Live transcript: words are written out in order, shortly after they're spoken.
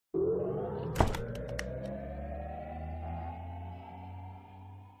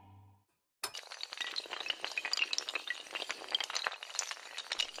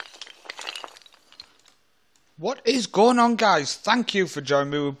What is going on, guys? Thank you for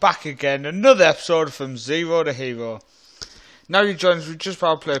joining me. We're back again, another episode from Zero to Hero. Now you join us, we just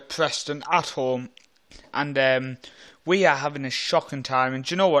about to play Preston at home, and we are having a shocking time. And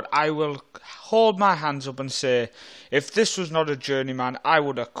do you know what? I will hold my hands up and say, if this was not a journeyman, I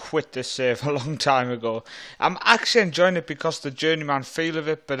would have quit this save a long time ago. I'm actually enjoying it because the journeyman feel of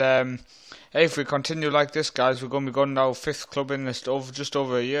it, but hey, if we continue like this, guys, we're going to be going now 5th club in this just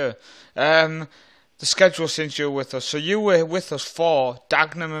over a year. The schedule since you were with us. So you were with us for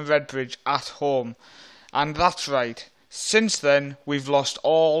Dagenham and Redbridge at home. And that's right. Since then, we've lost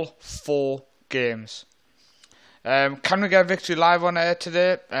all 4 games. Can we get a victory live on air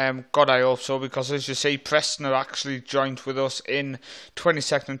today? God, I hope so, because as you see, Preston are actually joined with us in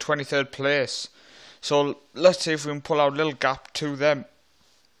 22nd and 23rd place. So let's see if we can pull out a little gap to them.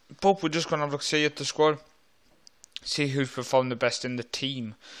 But we're just going to have a look see at the squad. See who's performed the best in the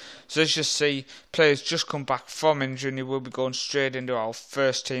team. So as you see, players just come back from injury, and he will be going straight into our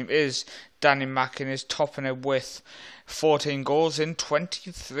first team. Is Danny Mackin is topping it with 14 goals in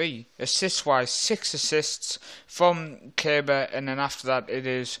 23. Assists wise, 6 assists from Kerber, and then after that it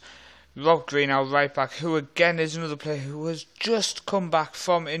is Rob Green, our right back, who again is another player who has just come back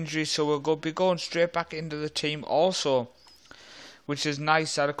from injury, so we'll be going straight back into the team also, which is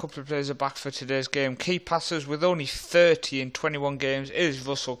nice that a couple of players are back for today's game. Key passes with only 30 in 21 games is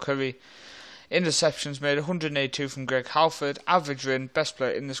Russell Curry. Interceptions made 182 from Greg Halford. Average win, best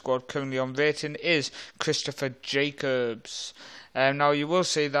player in the squad currently on rating is Christopher Jacobs. Now you will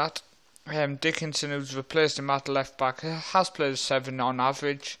see that Dickinson, who's replaced him at left back, has played 7 on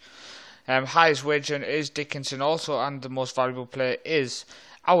average. Highest wage is Dickinson also, and the most valuable player is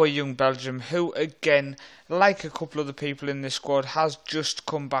our young Belgium, who again, like a couple of the people in this squad, has just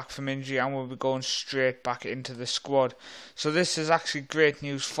come back from injury and will be going straight back into the squad. So this is actually great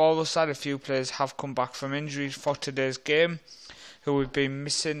news for us that a few players have come back from injuries for today's game, who we've been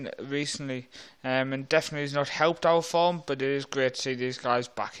missing recently, and definitely has not helped our form, but it is great to see these guys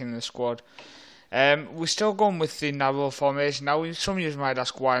back in the squad. We're still going with the narrow formation. Now some of you might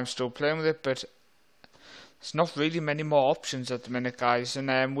ask why I'm still playing with it, but there's not really many more options at the minute, guys,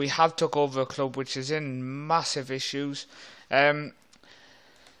 and we have took over a club which is in massive issues. Have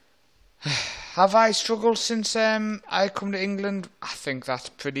I struggled since I come to England? I think that's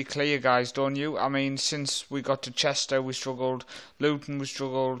pretty clear, guys, don't you? I mean, since we got to Chester, we struggled. Luton, we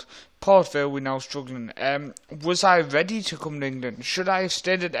struggled. Port Vale, we're now struggling. Was I ready to come to England? Should I have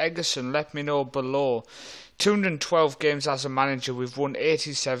stayed at Egerton? Let me know below. 212 games as a manager, we've won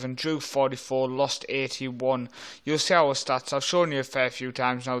 87, drew 44, lost 81. You'll see our stats. I've shown you a fair few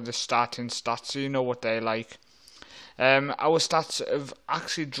times now the starting stats, so you know what they're like. Our stats have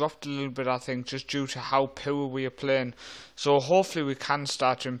actually dropped a little bit, I think, just due to how poor we are playing. So hopefully we can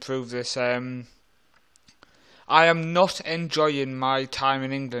start to improve this. I am not enjoying my time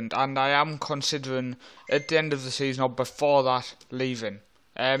in England, and I am considering at the end of the season or before that leaving.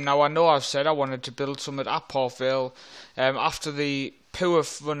 Now I know I've said I wanted to build something at Port Vale. After the poor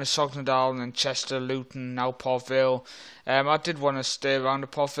run of Sognadal and Chester, Luton, now Port Vale, I did want to stay around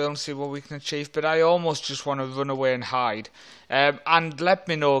at Port Vale and see what we can achieve, but I almost just want to run away and hide. And let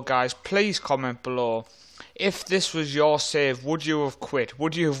me know, guys, please comment below. If this was your save, would you have quit?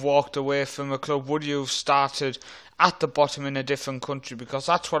 Would you have walked away from a club? Would you have started at the bottom in a different country? Because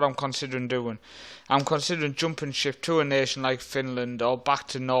that's what I'm considering doing. I'm considering jumping ship to a nation like Finland or back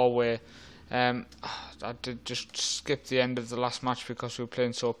to Norway. I did just skip the end of the last match because we were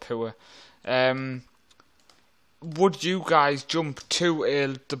playing so poor. Would you guys jump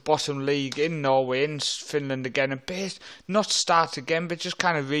to the bottom league in Norway, in Finland again, and not start again, but just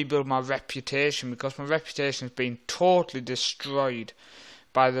kind of rebuild my reputation, because my reputation has been totally destroyed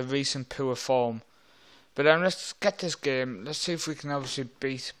by the recent poor form. But let's get this game. Let's see if we can obviously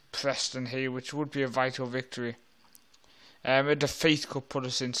beat Preston here, which would be a vital victory. A defeat could put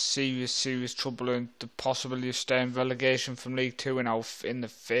us in serious trouble, and the possibility of staying relegation from League 2 in the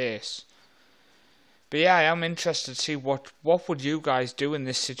face. But yeah, I am interested to see what would you guys do in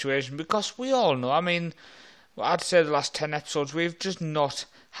this situation, because we all know, I mean, I'd say the last 10 episodes we've just not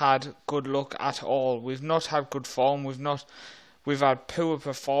had good luck at all. We've not had good form. We've had poor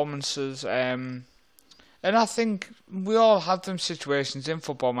performances. And I think we all have them situations in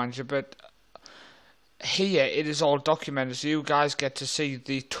Football Manager, but here it is all documented, so you guys get to see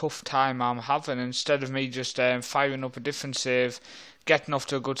the tough time I'm having, instead of me just firing up a different save, getting off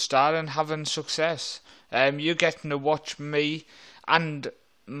to a good start and having success. You're getting to watch me and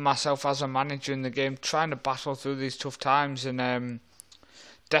myself as a manager in the game trying to battle through these tough times, and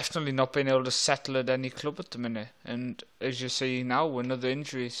definitely not being able to settle at any club at the minute. And as you see now, another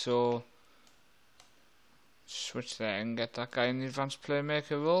injury, so switch there and get that guy in the advanced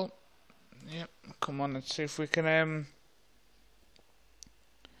playmaker role. Yep, come on, let's see if we can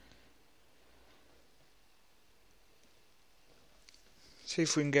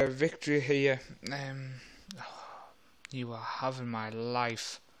get a victory here. You are having my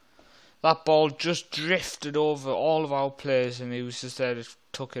life. That ball just drifted over all of our players and he was just there to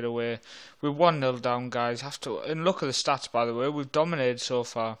tuck it away. We're 1-0 down, guys. And look at the stats, by the way. We've dominated so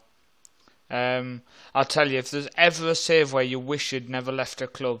far. I'll tell you, if there's ever a save where you wish you'd never left a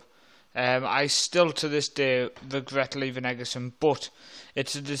club, I still to this day regret leaving Egerton, but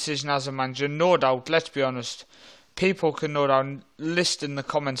it's a decision as a manager. No doubt, let's be honest, people can no doubt list in the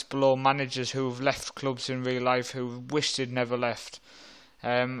comments below managers who have left clubs in real life who wish they'd never left,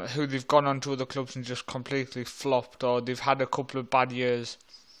 who they've gone on to other clubs and just completely flopped, or they've had a couple of bad years.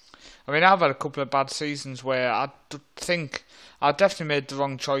 I mean, I've had a couple of bad seasons where I think I definitely made the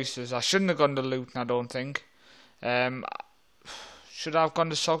wrong choices. I shouldn't have gone to Luton, I don't think. Should I have gone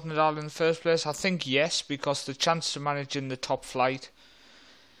to Sognadal in the first place? I think yes, because the chance of managing the top flight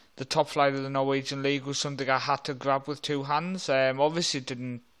of the Norwegian League was something I had to grab with two hands. Obviously it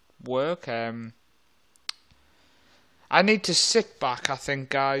didn't work. I need to sit back, I think,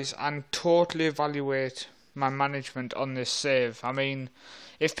 guys, and totally evaluate my management on this save. I mean,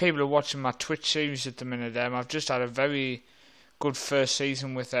 if people are watching my Twitch series at the minute, I've just had a very good first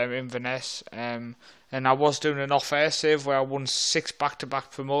season with Inverness, and I was doing an off-air save where I won 6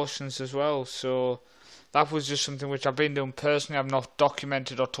 back-to-back promotions as well, so that was just something which I've been doing personally. I've not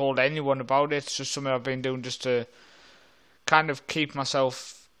documented or told anyone about it. It's just something I've been doing just to kind of keep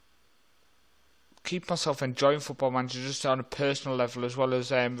myself enjoying Football Manager just on a personal level, as well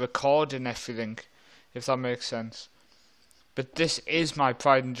as recording everything, if that makes sense. But this is my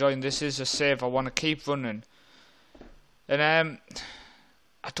pride and joy, and this is a save I want to keep running. And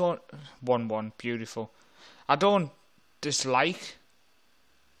I don't 1-1, beautiful. I don't dislike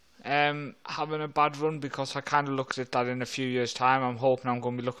having a bad run, because I kind of looked at that in a few years' time. I'm hoping I'm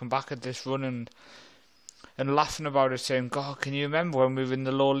going to be looking back at this run and laughing about it, saying, God, can you remember when we were in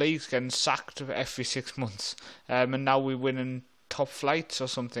the low leagues getting sacked every 6 months, and now we're winning top flights or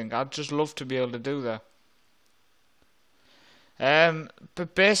something? I'd just love to be able to do that.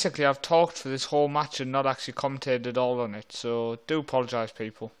 But basically I've talked for this whole match and not actually commentated at all on it, so do apologise,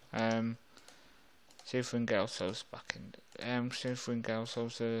 people. See if we can get ourselves back in. See if we can get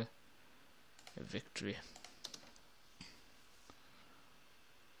ourselves a victory.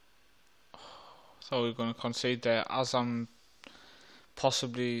 Thought we were going to concede there. As I'm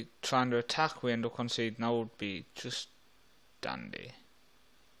possibly trying to attack, we end up conceding. That would be just dandy.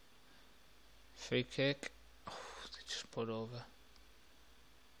 Free kick. Oh, they just put over.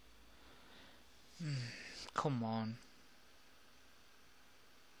 Come on.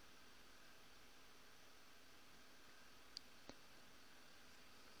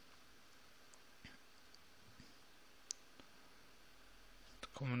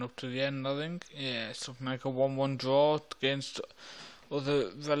 Coming up to the end, I think. Yeah, something like a 1-1 draw against other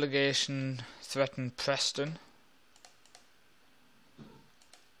relegation threatened Preston.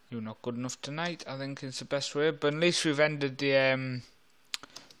 You're not good enough tonight, I think is the best way. But at least we've ended the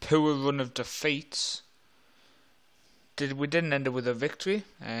poor run of defeats. We didn't end it with a victory.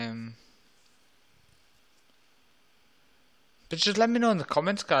 But just let me know in the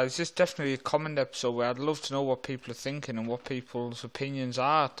comments, guys. This is definitely a comment episode where I'd love to know what people are thinking and what people's opinions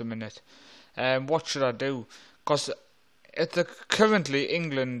are at the minute. What should I do? Because currently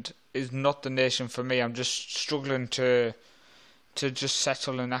England is not the nation for me. I'm just struggling to just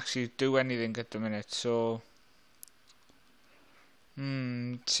settle and actually do anything at the minute. So,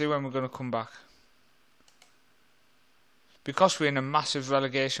 see when we're going to come back. Because we're in a massive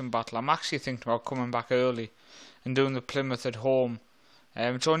relegation battle, I'm actually thinking about coming back early and doing the Plymouth at home.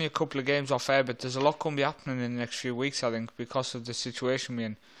 It's only a couple of games off air, but there's a lot going to be happening in the next few weeks, I think, because of the situation we're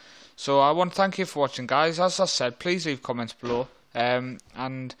in. So I want to thank you for watching, guys. As I said, please leave comments below,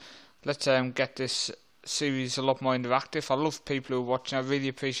 and let's get this series a lot more interactive. I love people who are watching. I really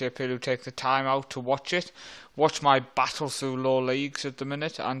appreciate people who take the time out to watch it, watch my battle through low leagues at the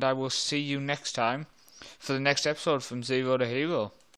minute, and I will see you next time for the next episode from Zero to Hero.